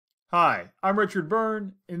Hi, I'm Richard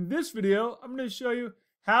Byrne. In this video, I'm going to show you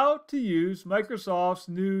how to use Microsoft's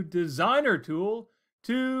new designer tool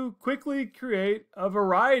to quickly create a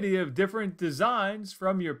variety of different designs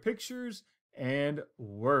from your pictures and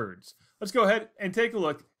words. Let's go ahead and take a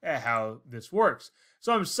look at how this works.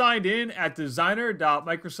 So I'm signed in at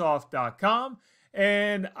designer.microsoft.com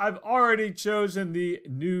and I've already chosen the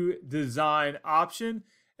new design option,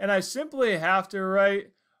 and I simply have to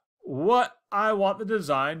write what I want the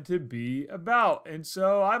design to be about. And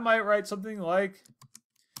so I might write something like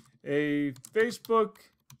a Facebook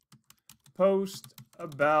post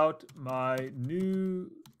about my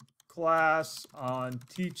new class on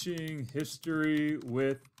teaching history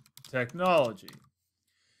with technology.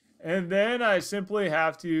 And then I simply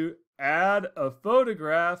have to add a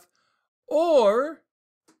photograph or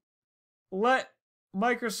let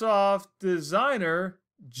Microsoft Designer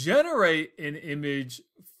generate an image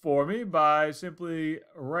for me by simply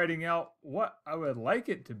writing out what I would like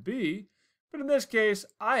it to be. But in this case,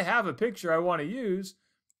 I have a picture I want to use,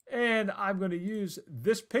 and I'm going to use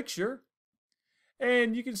this picture.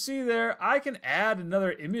 And you can see there, I can add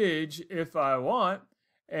another image if I want,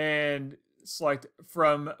 and select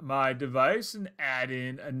from my device and add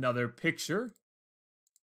in another picture.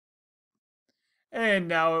 And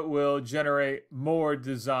now it will generate more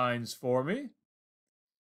designs for me.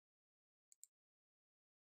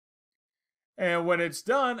 And when it's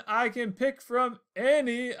done, I can pick from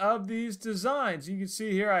any of these designs. You can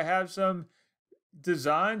see here I have some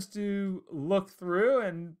designs to look through.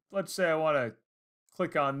 And let's say I want to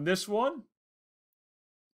click on this one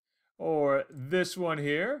or this one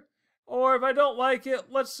here. Or if I don't like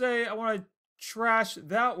it, let's say I want to trash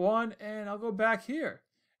that one, and I'll go back here.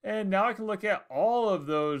 And now I can look at all of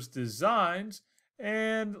those designs.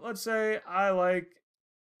 And let's say I like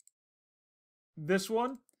this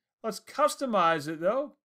one. Let's customize it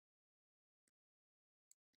though,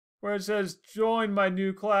 where it says join my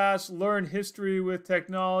new class, learn history with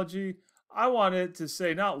technology. I want it to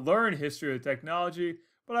say not learn history with technology,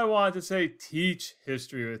 but I want it to say teach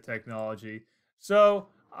history with technology. So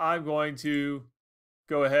I'm going to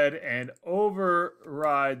go ahead and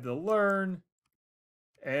override the learn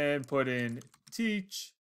and put in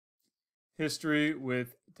teach history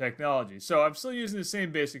with technology. So I'm still using the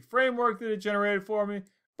same basic framework that it generated for me,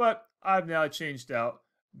 but I've now changed out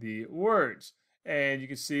the words. And you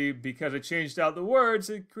can see because I changed out the words,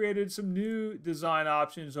 it created some new design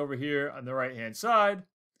options over here on the right-hand side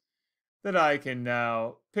that I can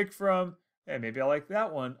now pick from. And maybe I like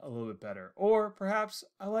that one a little bit better. Or perhaps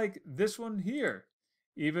I like this one here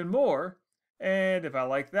even more. And if I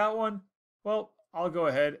like that one, well, I'll go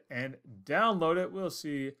ahead and download it. We'll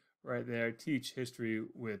see right there, teach history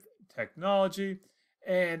with technology.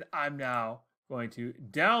 And I'm now going to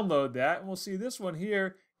download that, and we'll see this one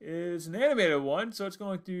here is an animated one, so it's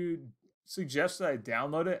going to suggest that I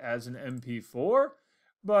download it as an MP4,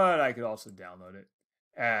 but I could also download it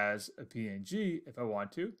as a PNG if I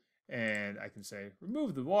want to, and I can say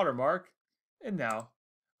remove the watermark, and now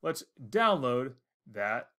let's download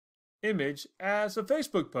that image as a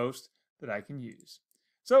Facebook post that I can use.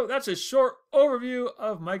 So that's a short overview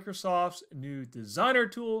of Microsoft's new designer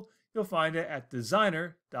tool. You'll find it at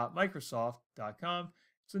designer.microsoft.com.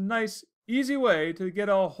 It's a nice, easy way to get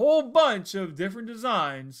a whole bunch of different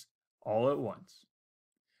designs all at once.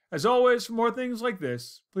 As always, for more things like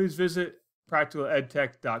this, please visit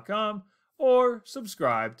practicaledtech.com or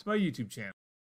subscribe to my YouTube channel.